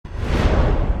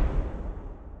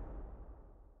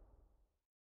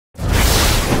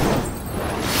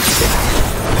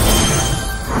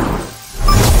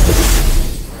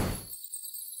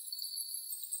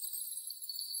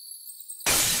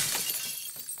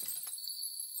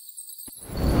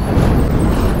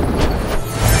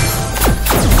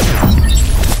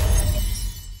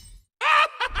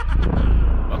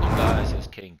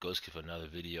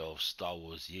of Star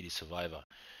Wars Jedi Survivor.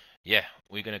 Yeah,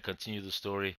 we're gonna continue the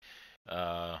story.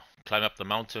 Climb up the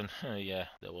mountain. Yeah,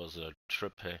 that was a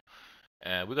trip. Hey.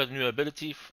 We got a new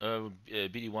ability.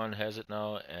 BD1 has it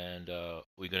now, and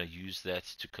we're gonna use that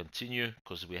to continue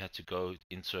because we had to go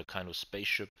into a kind of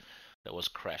spaceship that was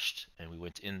crashed, and we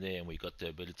went in there and we got the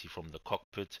ability from the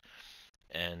cockpit,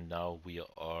 and now we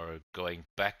are going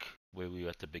back where we were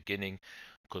at the beginning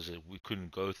because we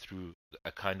couldn't go through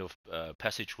a kind of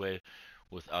passageway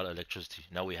without electricity.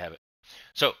 Now we have it.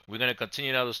 So we're going to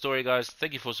continue now the story, guys.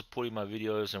 Thank you for supporting my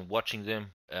videos and watching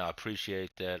them. I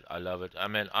appreciate that. I love it. I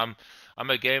mean, I'm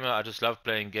a gamer. I just love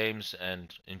playing games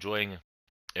and enjoying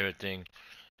everything,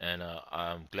 and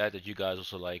I'm glad that you guys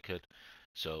also like it.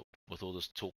 So with all this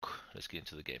talk, let's get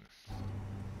into the game.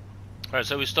 Alright,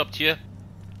 so we stopped here.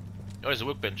 Oh, there's a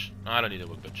workbench. No, I don't need a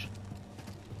workbench.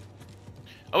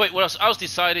 Oh wait, what else? I was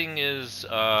deciding is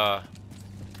I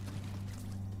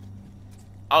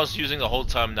was using the whole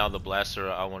time now the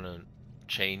blaster. I want to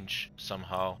change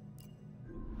somehow.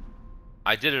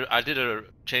 I did a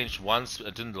change once. I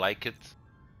didn't like it.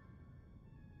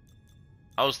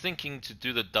 I was thinking to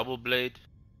do the double blade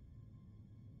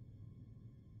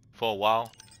for a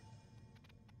while.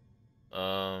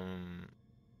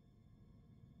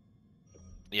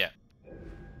 Yeah.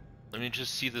 Let me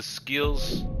just see the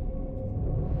skills.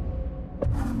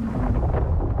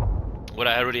 What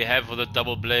I already have for the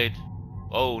double blade.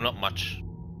 Oh, not much.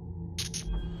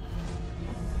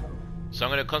 So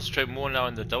I'm gonna concentrate more now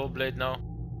on the double blade now.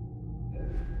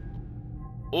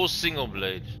 Or single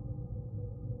blade.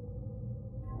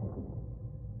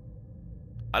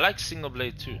 I like single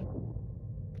blade too.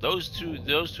 Those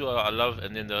two I love,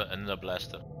 and then the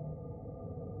blaster.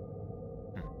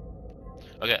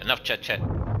 Okay, enough chat.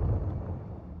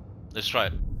 Let's try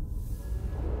it.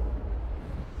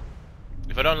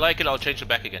 If I don't like it, I'll change it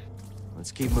back again.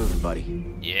 Let's keep moving, buddy.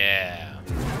 Yeah.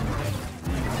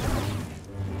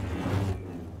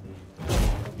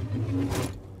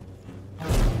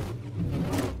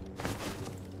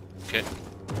 Okay.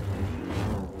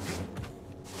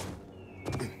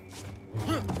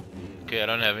 Okay, I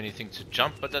don't have anything to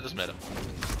jump, but that doesn't matter.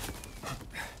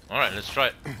 Alright, let's try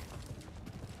it.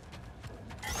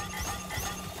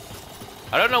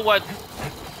 I don't know what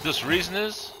this reason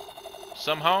is,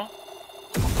 somehow.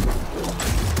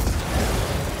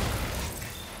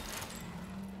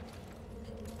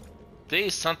 There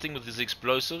is something with these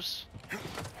explosives,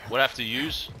 what I have to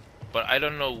use, but I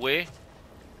don't know where.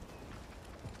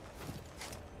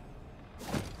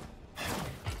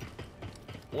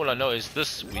 All I know is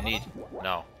this we need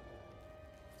now.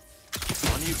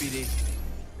 On you, BD.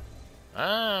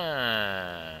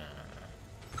 Ah.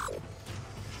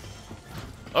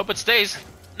 Hope it stays.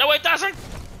 No, it doesn't.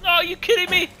 No, are you kidding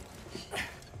me?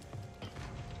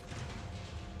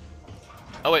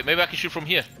 Oh wait, maybe I can shoot from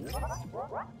here.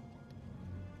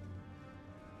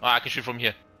 Oh, I can shoot from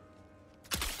here.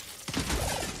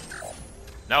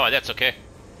 No, that's okay.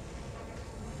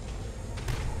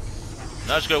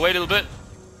 Now just gotta wait a little bit.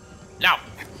 Now.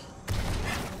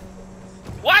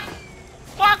 What?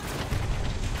 Fuck!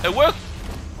 It worked.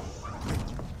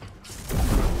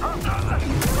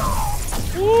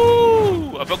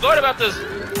 Woo! I forgot about this.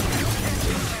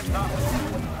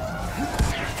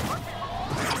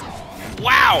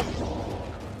 Wow!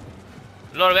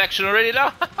 A lot of action already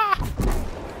now.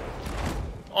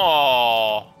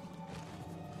 Oh,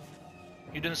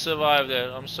 you didn't survive that.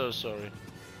 I'm so sorry.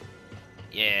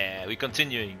 Yeah, we're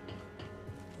continuing.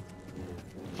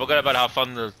 Forgot about how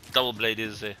fun the double blade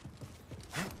is there.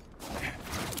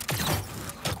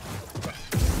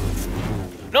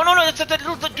 No, that's that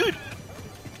little dude.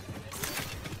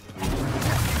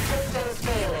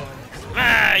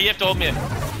 Ah, you have to hold me in.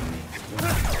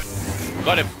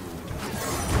 Got him.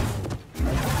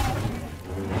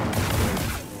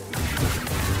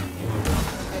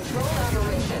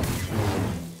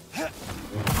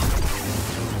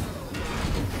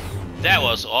 That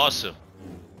was awesome.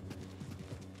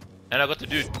 And I got the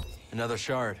dude. Another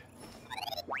shard.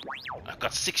 I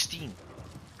got 16.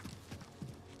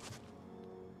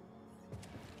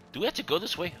 Do we have to go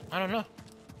this way? I don't know.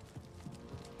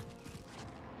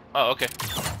 Oh, okay.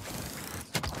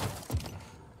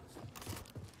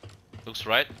 Looks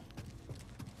right.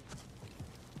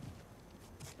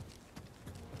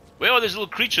 Where are these little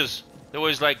creatures? They're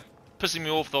always like pissing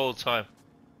me off the whole time.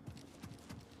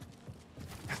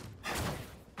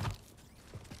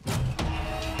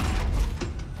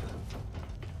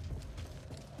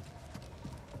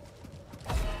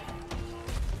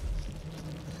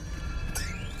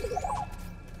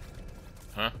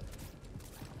 Huh?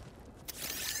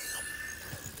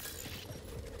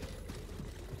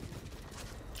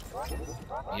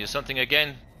 Here's something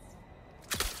again.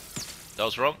 That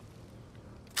was wrong.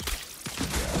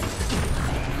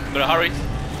 Gotta hurry.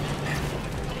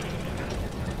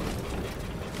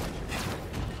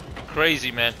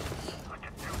 Crazy, man.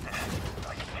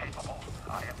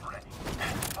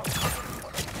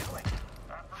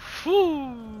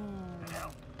 Whew.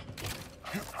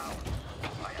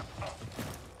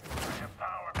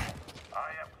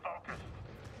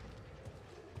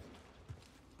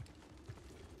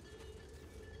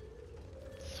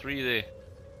 Three there.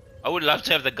 I would love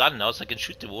to have the gun now so I can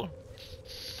shoot the wall.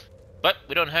 But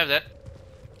we don't have that.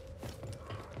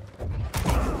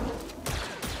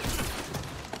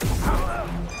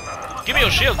 Give me your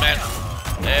shield, man.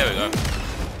 There we go.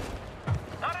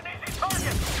 Not an easy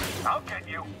target. I'll get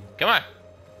you. Come on.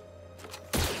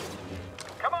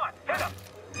 Come on, hit him.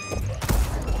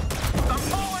 Stop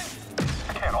falling.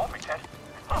 They can't all be dead.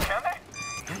 Can they?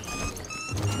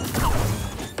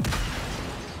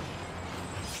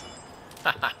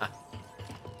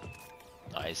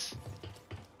 Nice.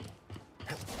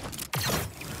 Hey,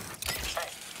 do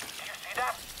you see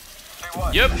that? See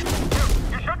what? Yep. You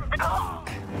shouldn't be.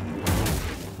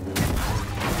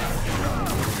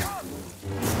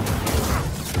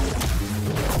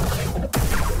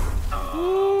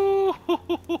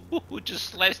 Ooh, just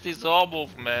sliced his arm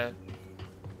off, man.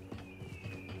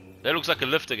 That looks like a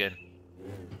lift again.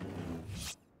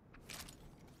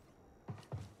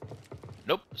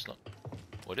 Nope, it's not.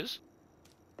 What is?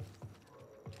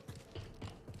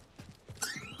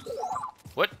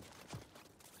 What?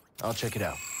 I'll check it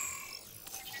out.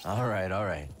 All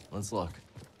right. Let's look.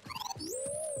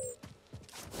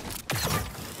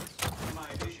 My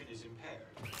vision is impaired.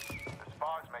 This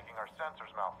fog's making our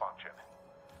sensors malfunction.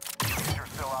 You're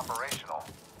still operational.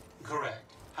 Correct.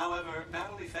 However,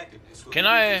 battle effectiveness will Can be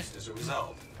I- reduced as a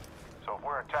result. So if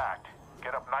we're attacked,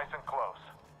 get up nice and close.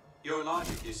 Your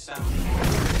logic is sound.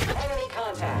 Enemy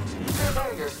contact.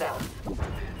 Prepare yourself.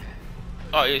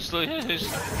 Oh, he's still here.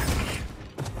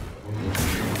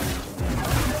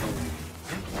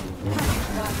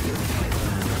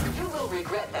 You will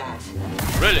regret that.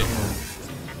 Really?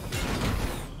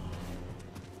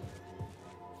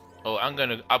 Oh, I'm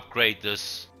gonna upgrade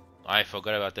this. I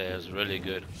forgot about that. It was really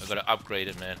good. I gotta upgrade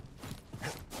it, man.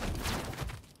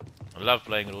 I love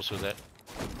playing it also with that.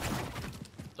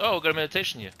 Oh, we got a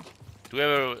meditation here. Do we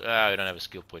ever? We don't have a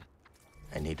skill point.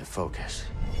 I need to focus.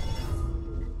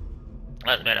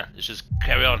 Doesn't matter. Let's just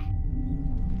carry on.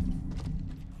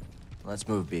 Let's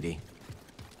move, BD.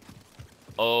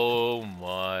 Oh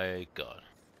my god.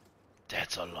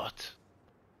 That's a lot.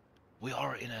 We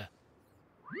are in a...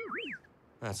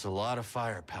 That's a lot of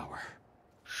firepower.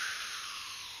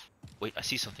 Wait, I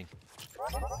see something.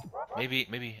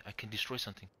 Maybe I can destroy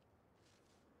something.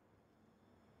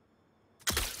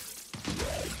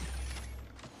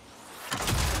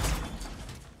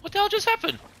 What the hell just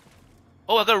happened?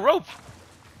 Oh, I got a rope.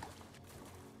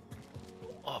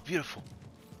 Oh, beautiful.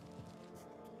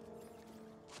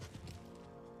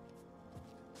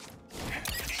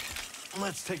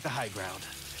 Let's take the high ground.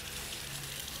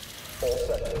 All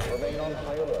sectors remain on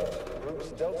high alert. Groups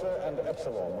Delta and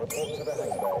Epsilon report to the hang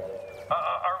bay.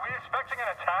 Are we expecting an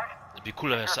attack? It'd be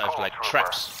cooler if I have like Trooper.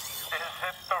 traps. Is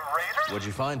it the Raiders? What'd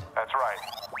you find? That's right.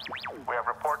 We have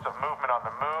reports of movement on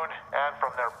the moon and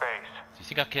from their base. Do you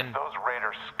think I can... Those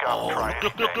Raiders scum Oh, try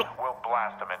look, anything, look. we'll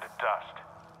blast them into dust.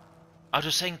 I was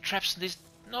just saying traps in this...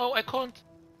 No, I can't.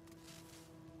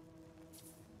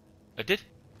 I did.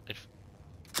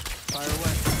 Fire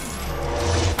away.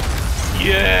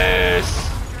 Yes!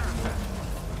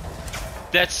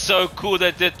 That's so cool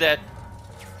they did that.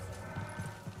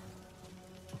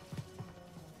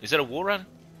 Is that a war run?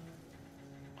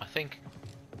 I think.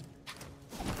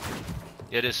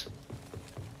 Yeah, it is.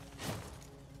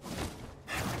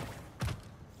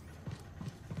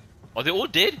 Are they all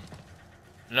dead?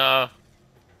 No.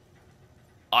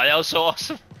 Oh, that was so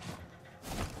awesome.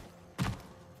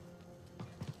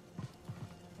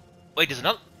 Wait, there's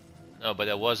another... No, but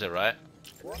that was it, right?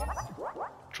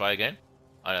 Try again?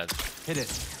 I don't... Hit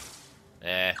it.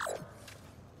 Eh.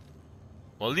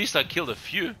 Well, at least I killed a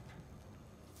few.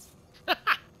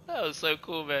 That was so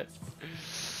cool, man.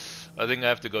 I think I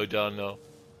have to go down now.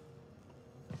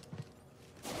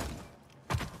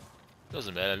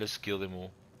 Doesn't matter, let's kill them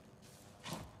all.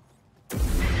 Look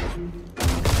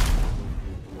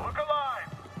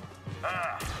alive!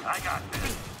 I got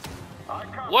this. I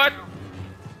got What? you.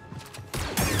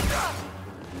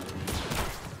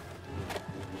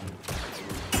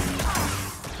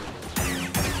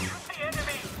 The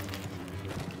enemy!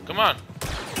 Come on.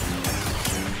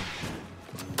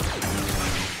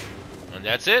 And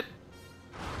that's it.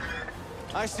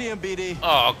 I see him, BD.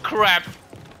 Oh crap! Is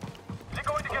he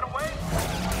going to get away?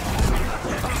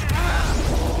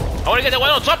 I want to get that one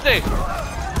on top there.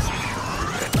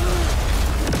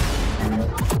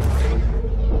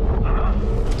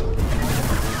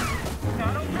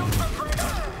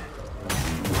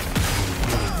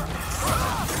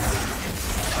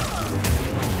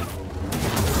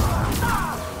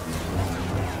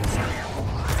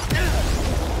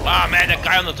 Ah man, that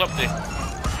guy on the top there.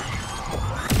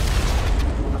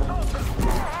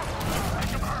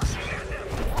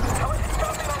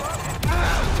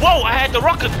 Whoa, I had the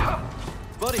rocket!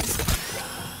 Buddy.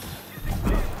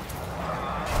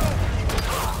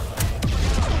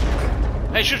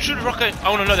 Hey, shoot the rocket. I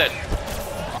want to know that.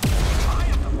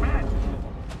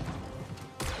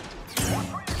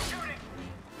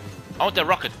 I want that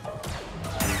rocket.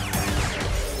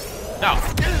 Now.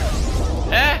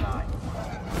 Eh?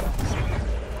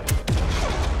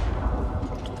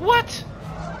 What?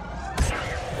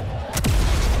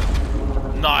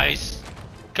 Nice.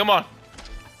 Come on.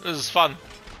 This is fun.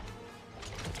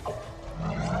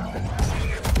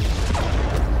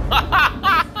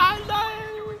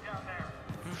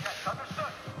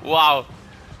 Wow.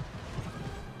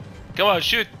 Come on,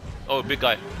 shoot. Oh, big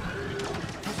guy.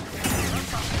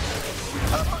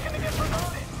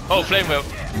 Oh, flame wheel.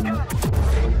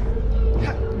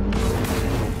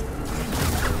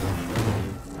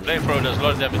 Flamethrower does a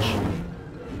lot of damage.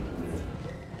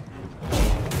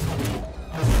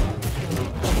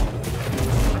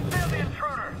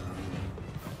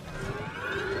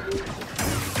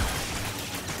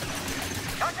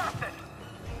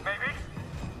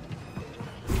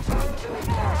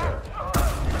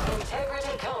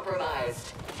 Integrity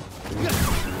compromised.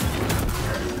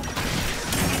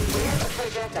 Here's the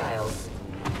projectiles.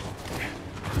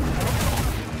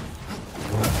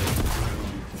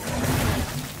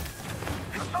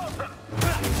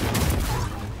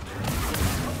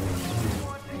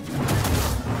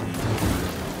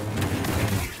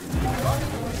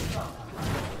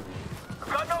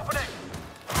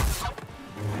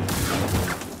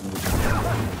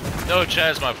 No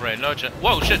chance, my friend. No chance.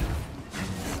 Whoa, shit.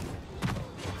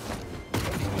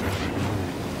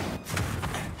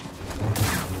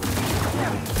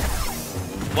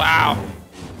 Wow.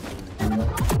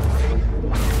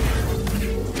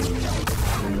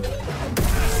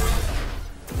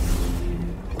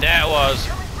 That was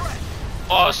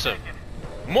awesome.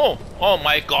 More. Oh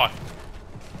my god.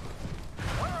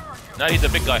 Now he's the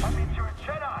big guy.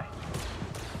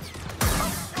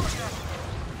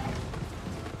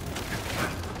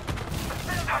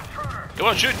 Come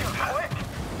on, shoot.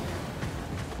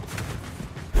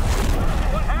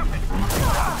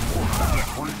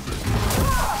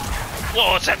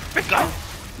 Whoa, what's that big guy?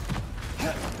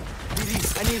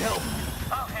 BD, I need help.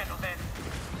 I'll handle this.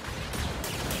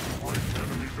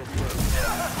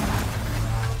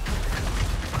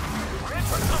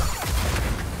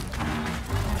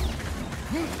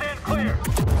 Stand clear.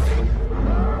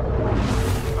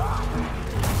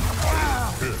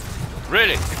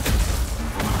 Really?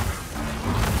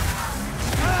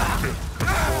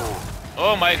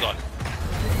 Oh my god.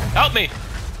 Help me!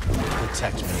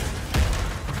 Protect me.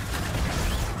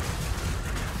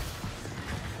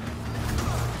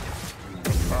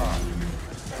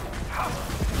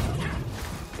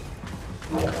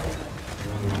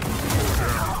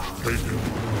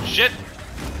 Shit!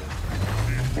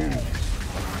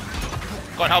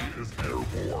 Can't help.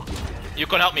 You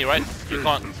can't help me, right? You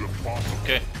can't.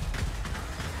 Okay.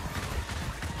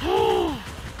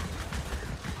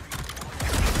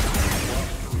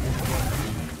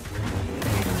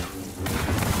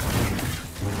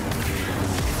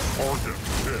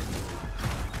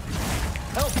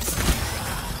 Help!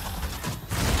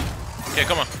 Okay,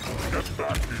 come on. Get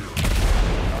back here.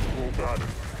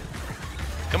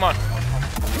 Come on.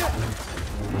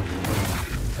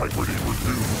 Integrity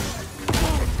reduced.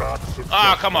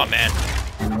 Ah, come on, man.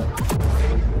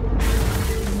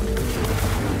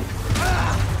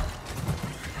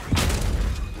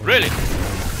 Really?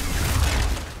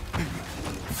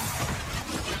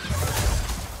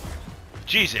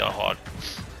 Jeez, they are hard.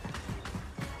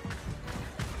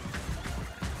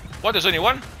 What, there's only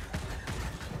one?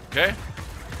 Okay.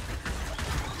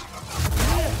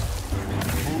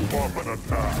 Move up and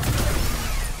attack.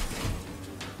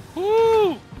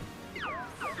 Woo!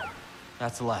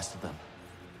 That's the last of them.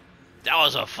 That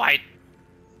was a fight.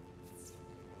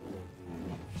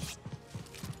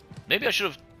 Maybe I should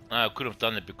have. I could have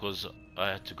done it because I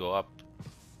had to go up.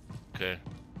 Okay.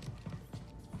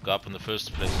 Go up in the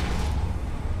first place.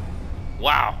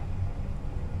 Wow.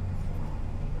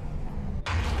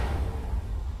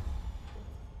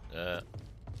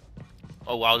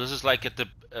 Oh wow, this is like at the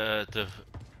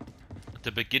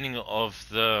beginning of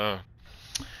the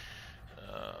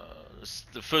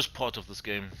first part of this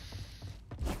game.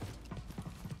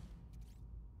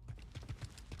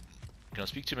 Can I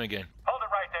speak to him again? Hold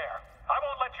it right there. I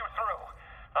won't let you through.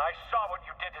 I saw what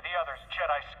you did to the others,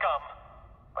 Jedi scum.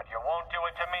 But you won't do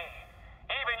it to me.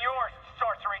 Even your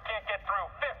sorcery can't get through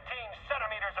 15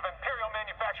 centimeters of Imperial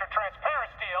manufactured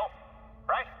transparent steel,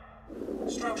 right?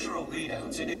 Structural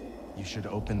readouts in it. You should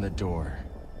open the door.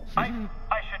 I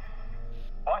should...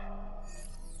 What?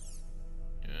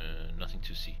 Nothing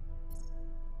to see.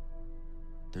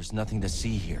 There's nothing to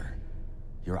see here.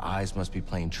 Your eyes must be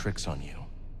playing tricks on you.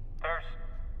 There's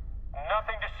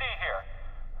nothing to see here.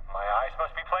 My eyes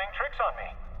must be playing tricks on me.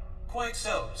 Quite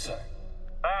so, sir.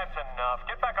 That's enough.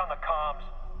 Get back on the comms.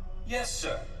 Yes,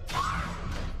 sir.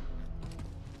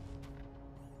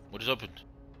 What is opened?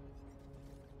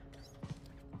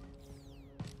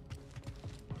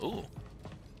 Ooh.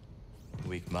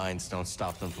 Weak minds don't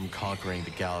stop them from conquering the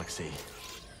galaxy.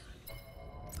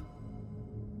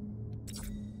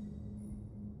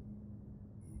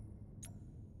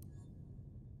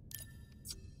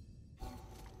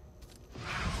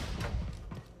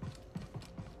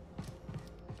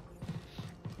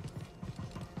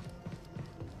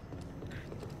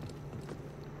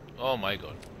 Oh my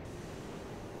god.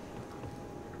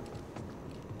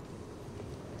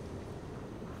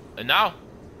 And now?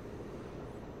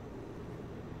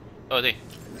 Oh, they.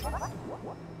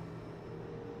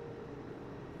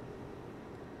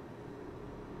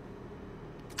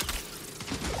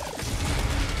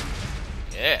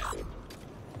 Yeah.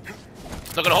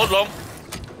 It's not gonna hold long.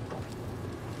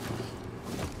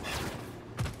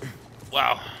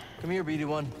 Wow. Come here,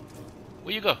 BD1.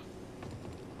 Where you go?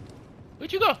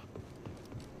 Where'd you go?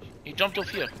 He jumped off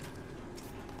here.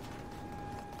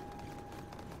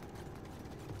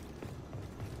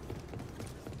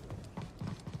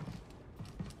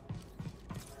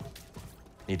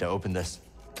 Need to open this.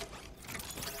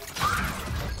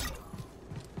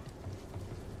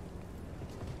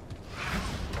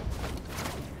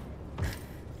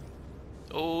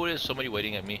 Oh, there's somebody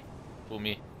waiting at me. For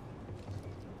me.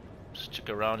 Just check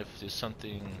around if there's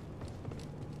something.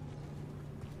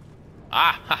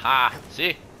 Ah, haha,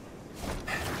 see?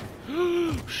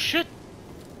 Shit!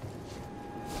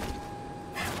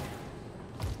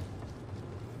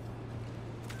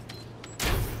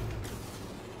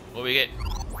 What we get?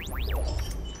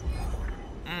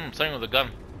 Something with a gun.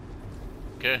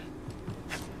 Okay.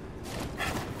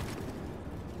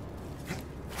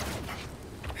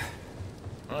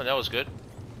 Oh, that was good.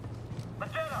 The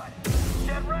Jedi!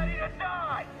 Get ready to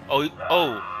die! Oh,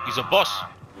 he's a boss.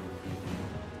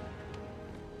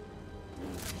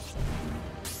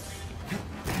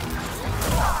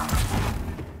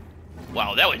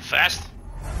 Wow, that went fast.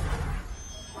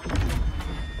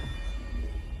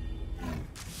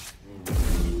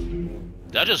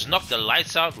 Did I just knock the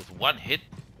lights out with one hit?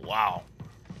 Wow.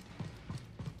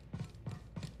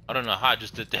 I don't know how I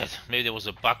just did that. Maybe there was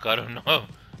a bug, I don't know.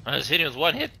 I was hitting with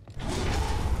one hit.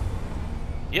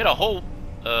 He had a whole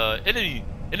enemy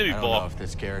I don't know ball. if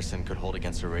this garrison could hold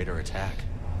against a raider attack.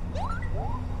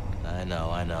 I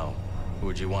know. Who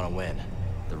would you want to win?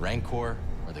 The Rancor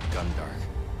or the Gundark?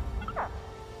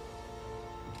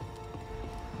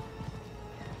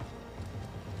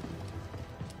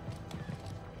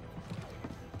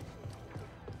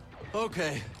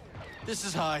 Okay, this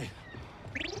is high.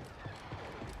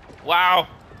 Wow.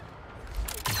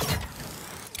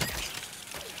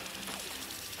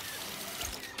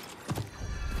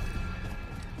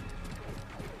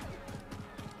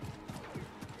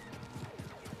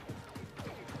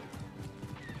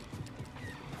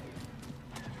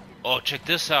 Oh, check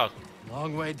this out.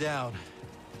 Long way down.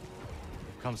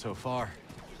 Come so far.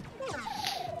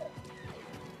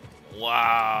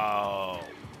 Wow.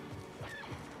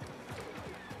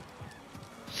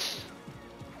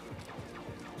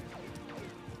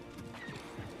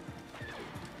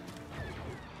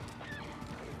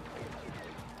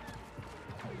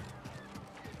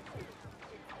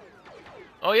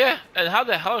 Oh yeah, and how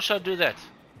the hell shall I do that?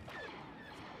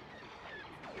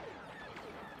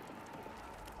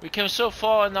 We came so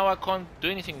far and now I can't do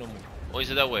anything no more. Or is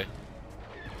it that way?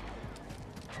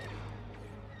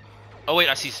 Oh wait,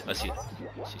 I see it. I see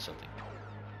something.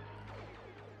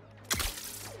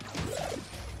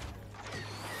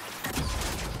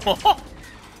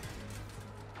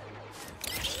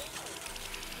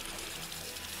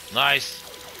 Nice.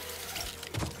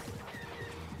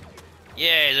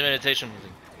 Yeah, it's a meditation thing.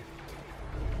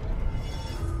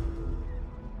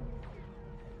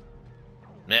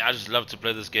 Man, I just love to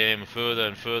play this game further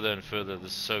and further and further.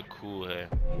 This is so cool here.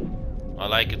 I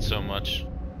like it so much.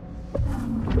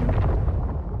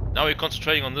 Now we're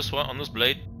concentrating on this one, on this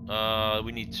blade.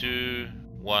 We need 2,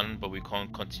 1, but we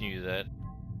can't continue that.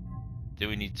 There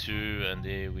we need 2, and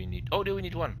there we need... Oh, there we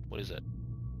need 1. What is that?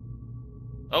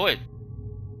 Oh, wait.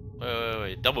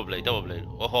 Wait. Double blade, double blade.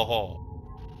 Oh, ho, ho.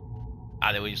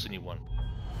 Ah, there we used to need 1.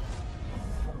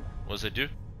 What does that do?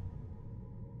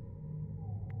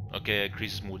 Okay,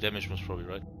 increases more damage most probably,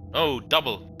 right? Oh,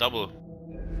 double.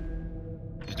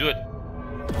 Let's do it.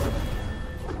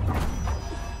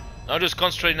 I'll just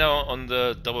concentrate now on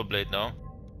the double blade now.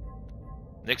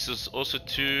 Next is also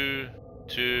 2,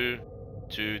 2,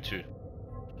 2, 2.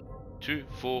 2,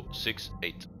 4, 6,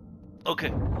 8.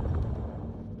 Okay.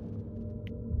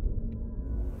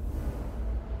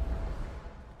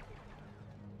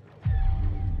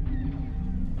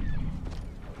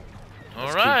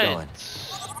 Alright.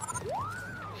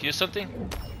 Here's something?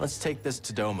 Let's take this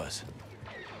to Doma's.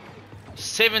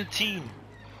 17.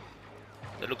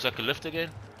 That looks like a lift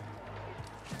again.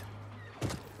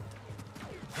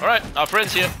 Alright, our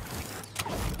friends here.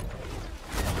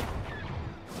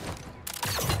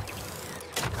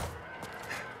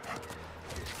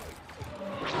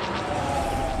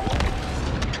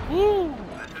 Woo!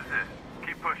 This is it.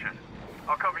 Keep pushing.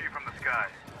 I'll cover you from the sky.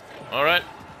 Alright,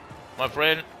 my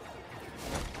friend.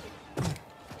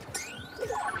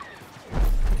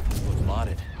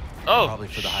 Modded. Oh! Probably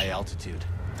for the high altitude.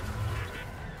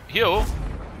 Here.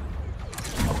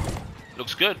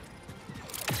 Looks good.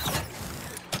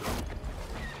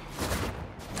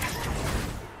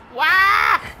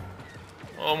 Wah!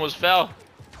 Almost fell.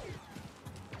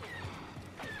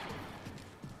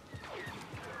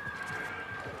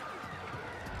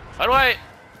 How do I...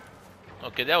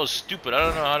 Okay, that was stupid. I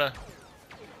don't know how to...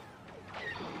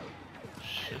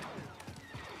 Shit.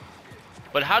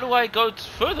 But how do I go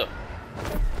further?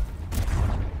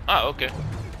 Ah, okay.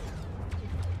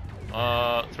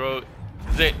 Throw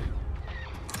the...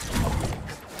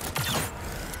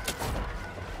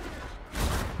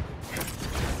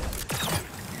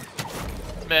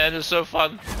 Man, it's so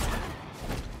fun.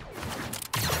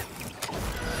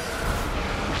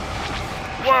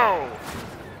 Whoa!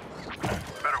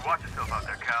 Better watch yourself out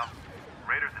there, Cal.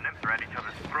 Raiders and imps are at each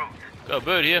other's throats. Got a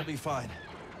bird here. Be fine.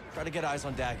 Try to get eyes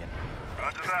on Dagon.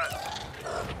 Roger that.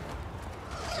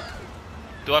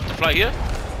 Do I have to fly here?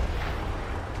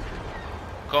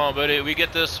 Come on, buddy. We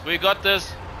get this. We got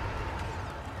this.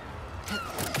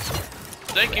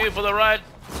 Thank you for the ride.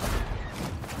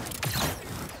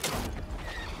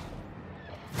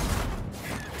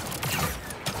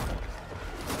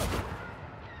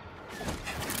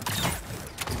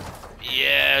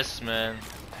 Yes, man.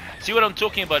 See what I'm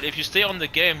talking about? If you stay on the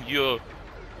game, you're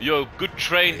good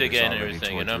trained again and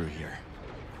everything, you know? Here.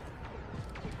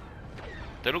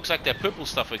 That looks like that purple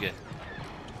stuff again.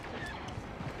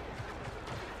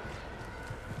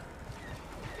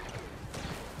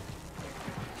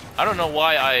 I don't know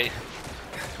why I...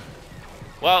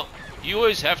 Well, you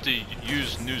always have to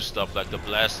use new stuff like the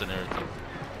blast and everything.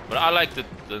 But I like the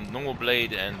normal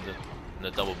blade and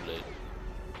the double blade.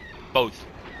 Both.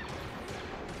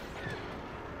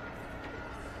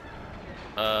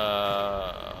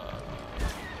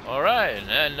 Alright,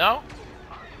 and now?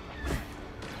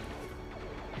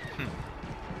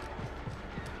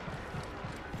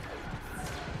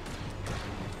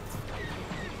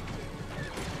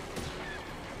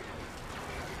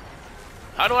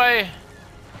 How do I...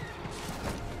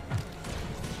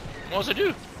 What does it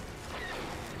do?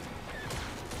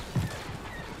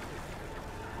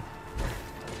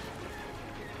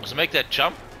 Must I make that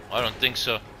jump? I don't think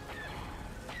so.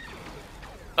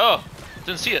 Oh,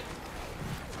 didn't see it.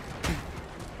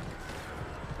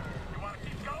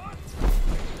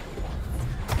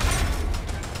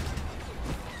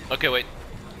 Okay, wait.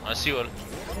 I see what...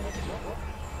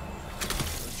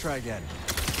 Let's try again.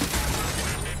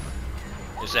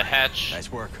 There's a hatch.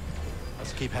 Nice work.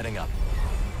 Let's keep heading up.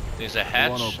 There's a One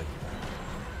hatch. open.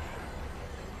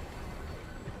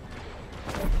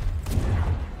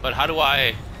 But how do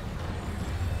I...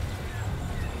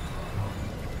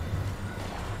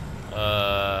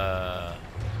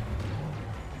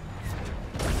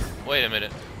 Wait a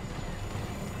minute.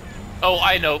 Oh,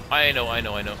 I know.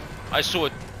 I saw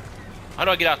it. How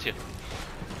do I get out here?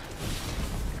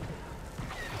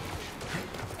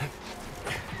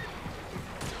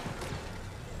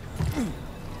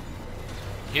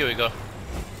 Here we go.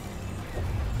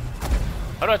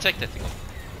 How do I take that thing off?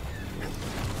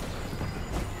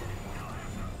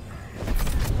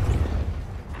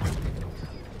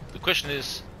 The question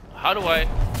is, how do I...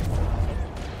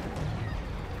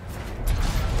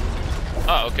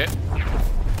 Ah, okay.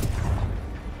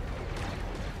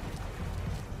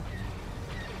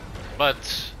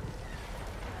 But...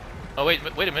 Oh, wait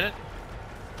a minute.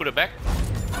 Put it back.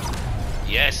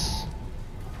 Yes!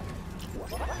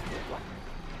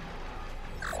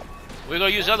 We're gonna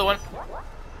use the other one.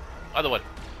 Other one.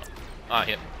 Ah,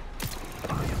 here.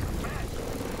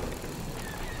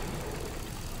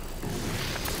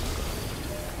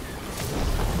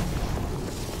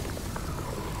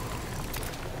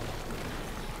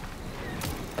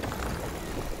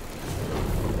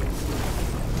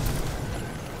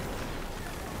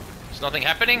 There's nothing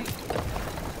happening?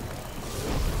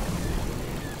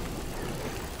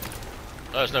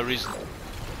 Oh, there's no reason.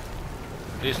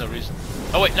 There's no reason.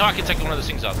 Oh wait, now I can take one of those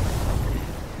things out.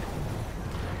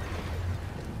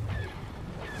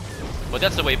 Well,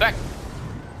 that's the way back.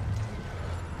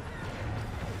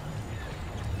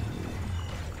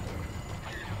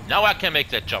 Now I can make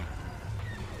that jump.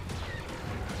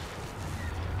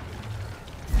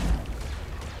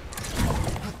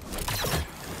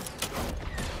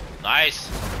 Nice.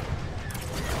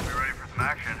 We're ready for some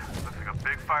action. Looks like a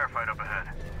big firefight up ahead.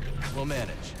 We'll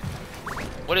manage.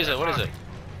 What is it? What is it? Looks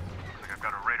like I've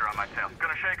got a raider on my tail.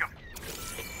 Gonna shake him.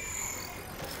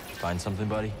 Find something,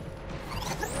 buddy?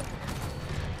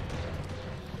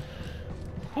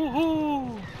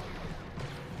 Woohoo!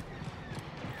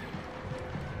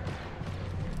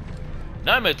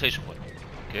 Now meditation point.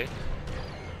 Okay.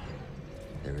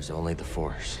 There is only the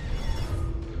Force.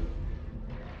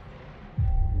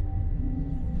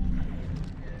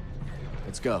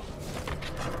 Let's go.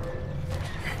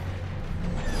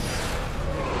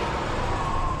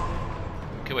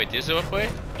 Okay, wait, this is the way?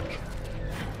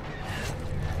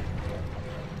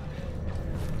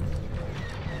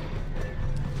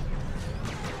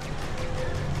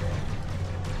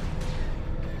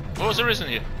 What was the reason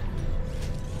here?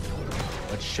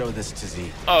 Let's show this to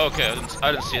Z. Oh, okay,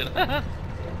 I didn't see it.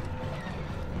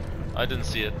 I didn't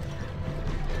see it.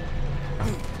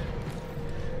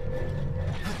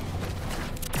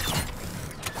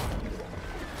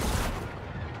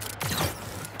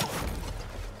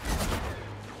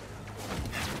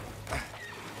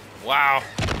 Wow.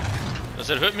 Does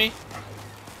it hurt me?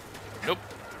 Nope.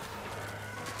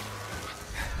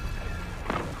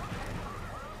 Then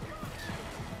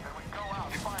we go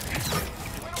out fighting.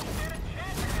 We don't stand a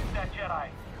chance against that Jedi.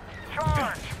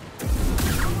 Charge!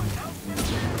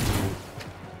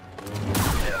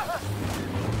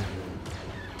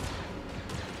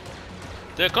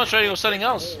 They're concentrating on something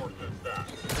else. Stay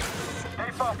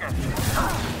focused.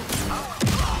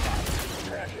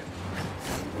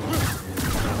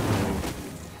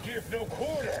 Give no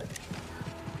quarter.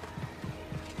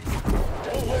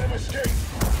 Don't let him escape.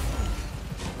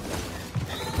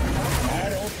 I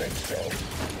don't think so.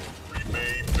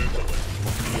 Remain vigilant.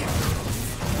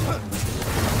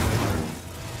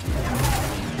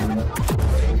 Come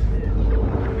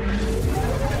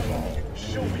on,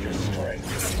 show me your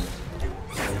strength.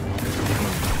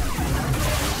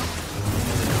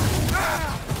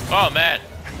 Oh man.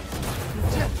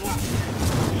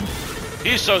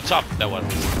 He's so tough, that one.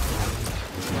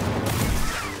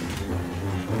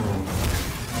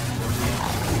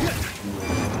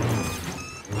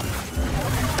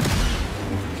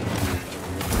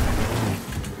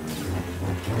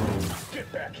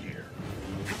 Get back here.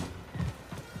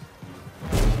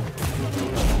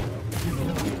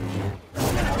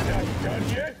 Not done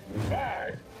yet?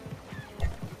 5.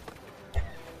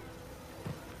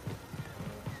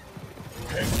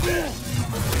 Take this.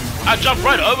 I jumped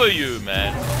right over you,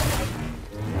 man.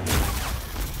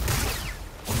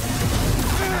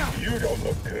 You don't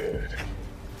look good.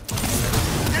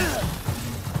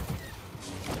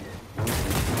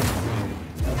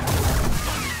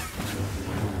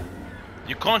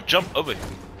 You can't jump over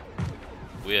him.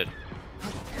 Weird.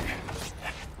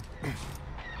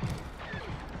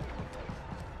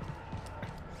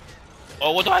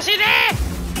 Oh, what do I see there?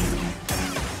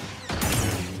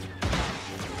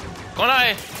 Can't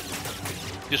I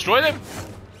destroy them?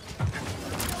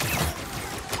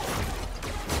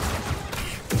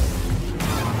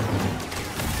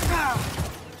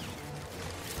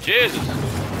 Jesus.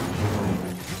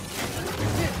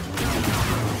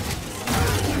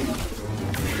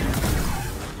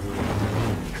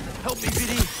 Help me,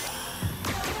 BD.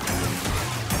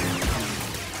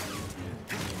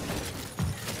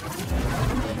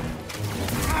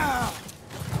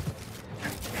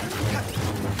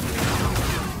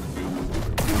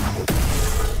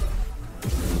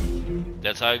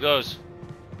 That's how it goes.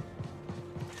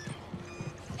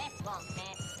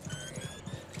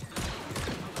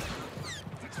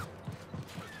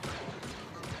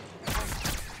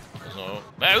 There's no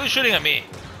Man, who's shooting at me?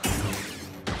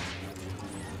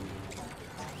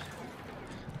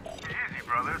 Easy,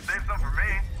 brother. Save some for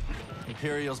me.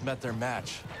 Imperials met their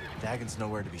match. Dagon's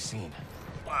nowhere to be seen.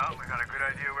 Well, we got a good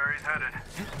idea where he's headed.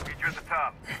 Meet you at the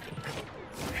top.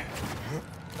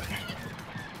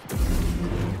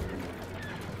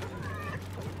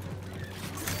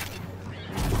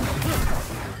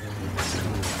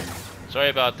 Sorry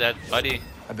about that, buddy.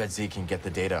 I bet Z can get the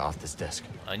data off this disk.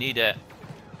 I need that.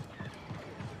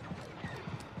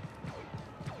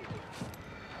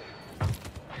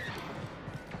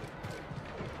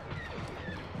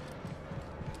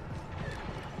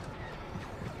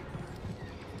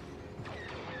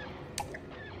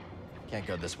 Can't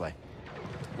go this way.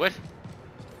 What?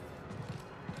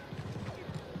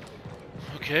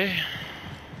 Okay.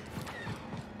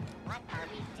 What are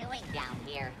we doing down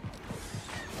here?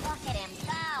 Look at him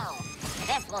go!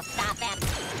 This will stop him!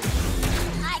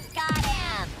 I got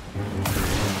him!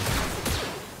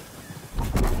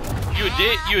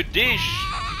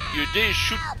 You did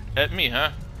shoot at me,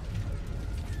 huh?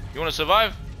 You wanna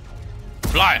survive?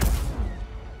 Fly!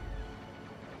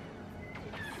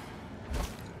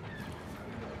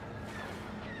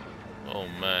 Oh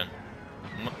man.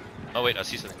 Oh wait, I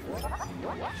see something.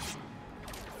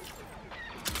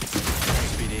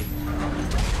 SPD.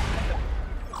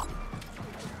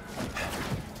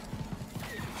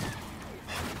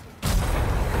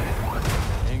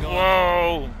 Hang on.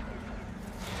 Whoa!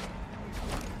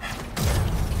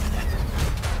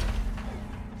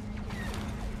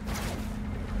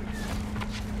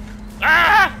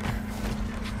 Ah!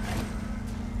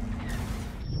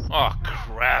 Oh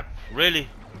crap! Really?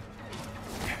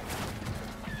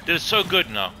 They're so good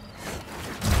now.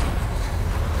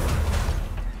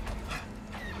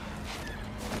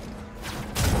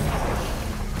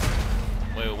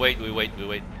 Wait.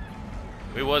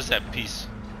 Where was that piece?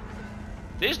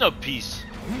 There's no peace.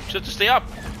 You have to stay up.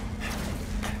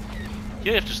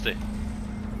 You have to stay.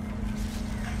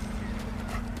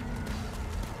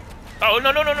 Oh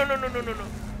no.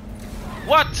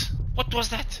 What? What was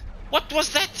that? What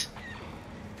was that?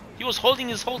 He was holding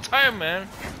his whole time, man.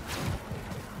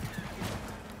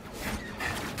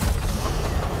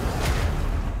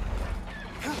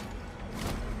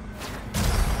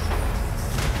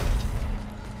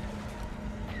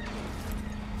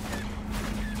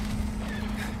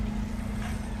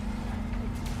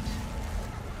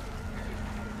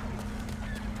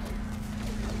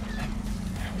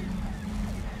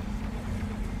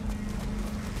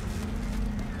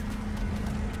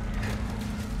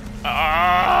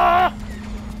 Ah!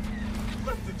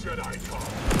 Let the Jedi talk.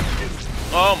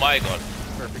 Oh my god.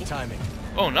 Perfect timing.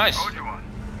 Oh, nice. Told you one.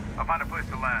 I'll find a place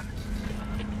to land.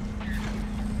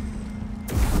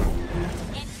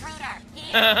 Intruder!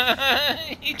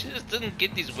 He just didn't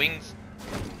get these wings.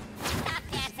 Stop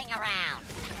dancing around!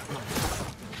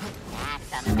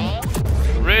 That's a me.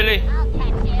 Really? I'll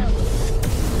catch you!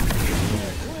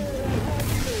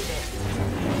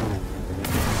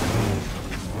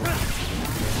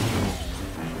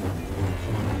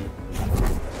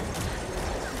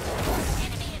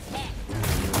 Enemy is hit.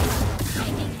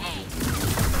 Taking aim.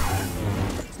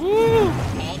 Woo!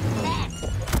 Take this!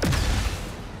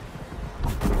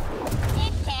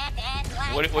 It can't end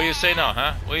like What do you say now,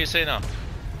 huh? What do you say now?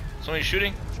 Somebody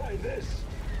shooting? Try this.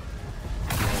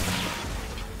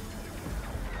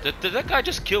 Did that guy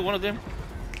just kill one of them?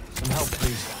 Some help,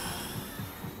 please.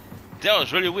 That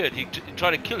was really weird. He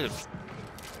tried to kill him.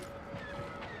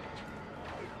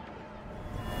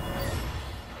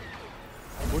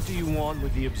 What do you want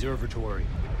with the observatory?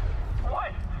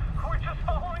 What? We're just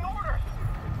following orders.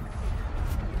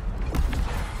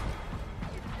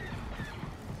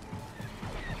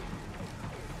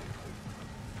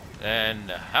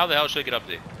 And how the hell should I get up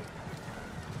there?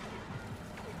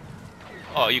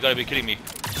 Oh, you gotta be kidding me.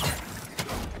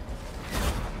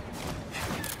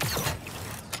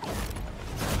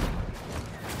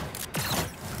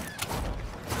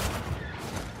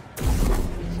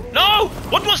 No!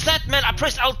 What was that, man? I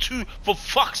pressed L2 for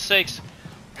fuck's sakes.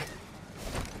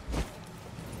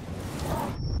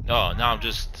 Oh, now I'm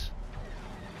just...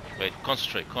 Wait,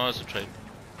 concentrate.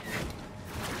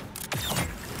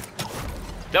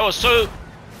 That was so...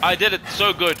 I did it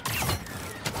so good.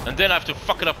 And then I have to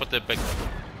fuck it up with the big...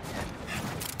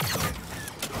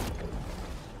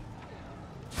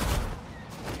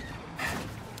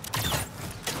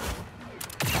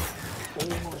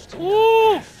 Almost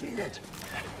Woo! feel it.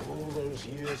 All those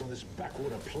years on this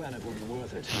backwater planet will be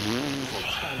worth it. For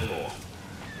Tanalor.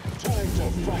 Time to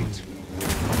fight.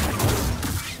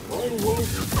 I won't.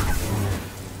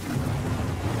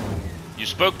 You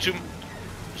spoke too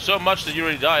so much that you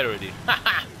already died already.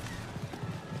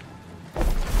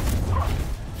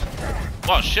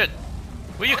 Oh shit!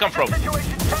 Where you come from?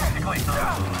 Situation tactically.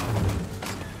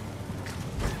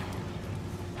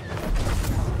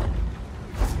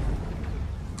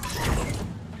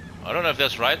 I don't know if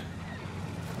that's right,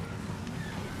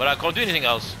 but I can't do anything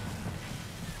else.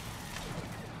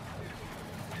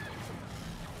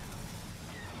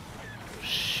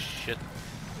 Shit.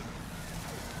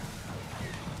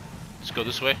 Let's go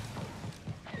this way.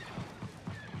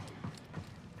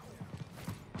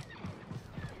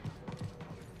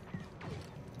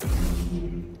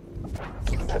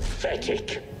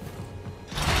 Pathetic.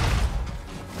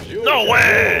 No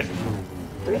way!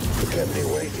 You kept me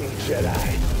waiting,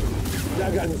 Jedi.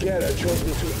 Nagangera chose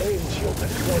me to end your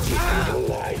pathetic little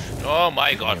life. Oh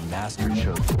my god. Your master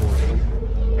chose Corey.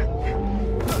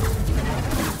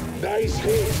 Nice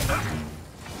hit.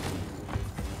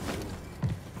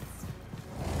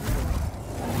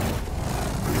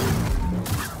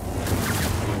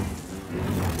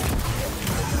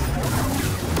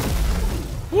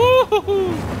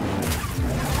 Woohoo!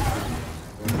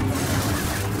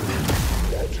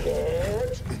 That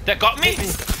hurt. That got me?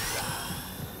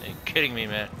 Are you kidding me,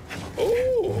 man?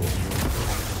 Oh.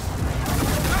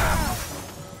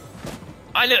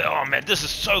 I know. Oh man, this is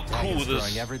so cool. He's This.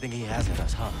 throwing everything he has at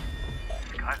us, huh?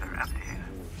 These guys are empty.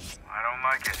 I don't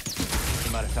like it. He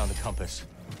might have found the compass.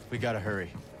 We gotta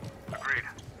hurry. Agreed.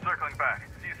 Circling back.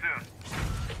 See you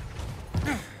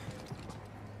soon.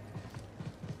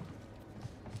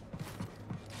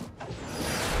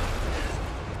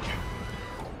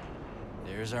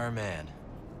 There's our man.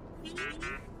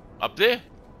 Up there?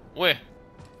 Where?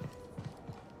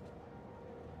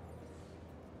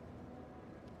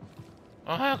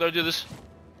 Oh, I gotta do this.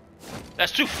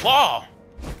 That's too far.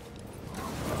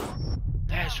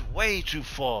 That's way too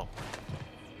far.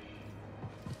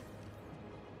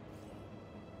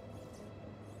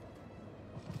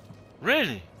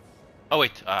 Really? Oh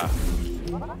wait.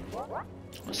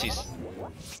 What's this?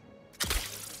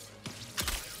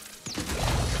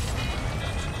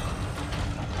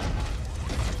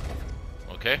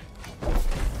 Okay.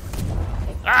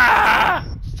 Ah!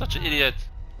 Such an idiot.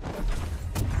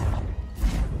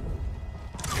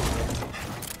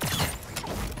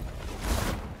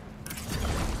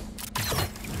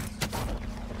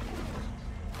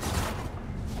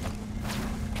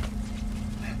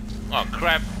 Oh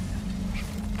crap.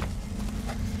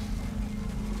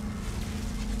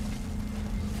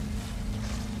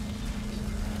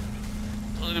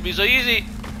 It's not gonna be so easy.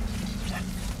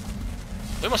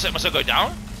 Wait, must I go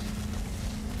down?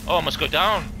 Oh, I must go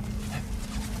down.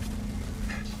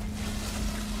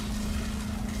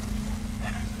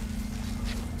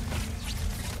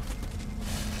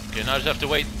 Okay, now I just have to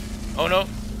wait. Oh no,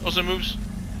 also moves.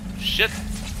 Shit.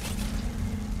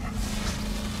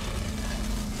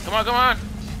 Come on, come on.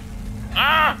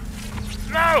 Ah!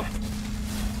 No!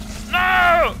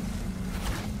 No!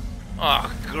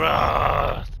 Oh,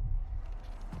 God.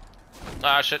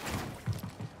 Ah, shit.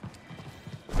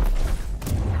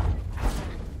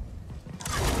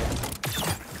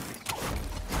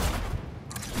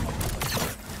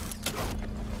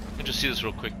 Let me just see this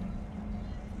real quick.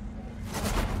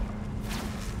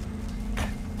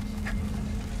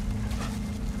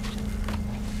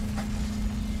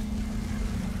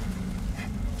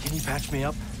 Can you patch me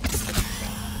up?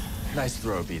 Nice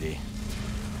throw, BD.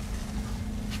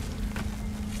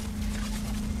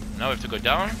 Now we have to go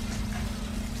down.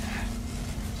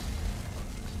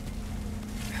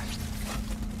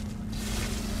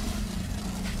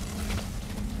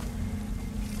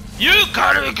 You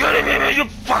gotta be kidding me, man! You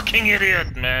fucking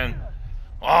idiot, man!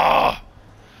 Oh!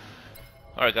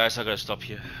 Alright, guys, I gotta stop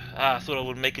here. I thought I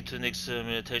would make it to the next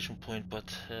meditation point,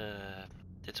 but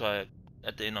that's why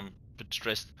at the end I'm a bit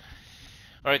stressed.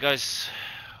 Alright, guys,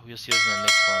 we'll see you in the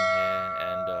next one,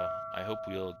 and I hope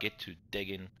we'll get to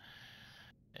Dagon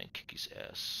and kick his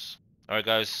ass. Alright,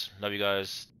 guys, love you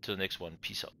guys. Till the next one,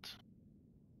 peace out.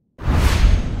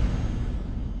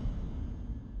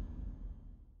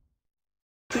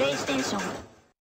 PlayStation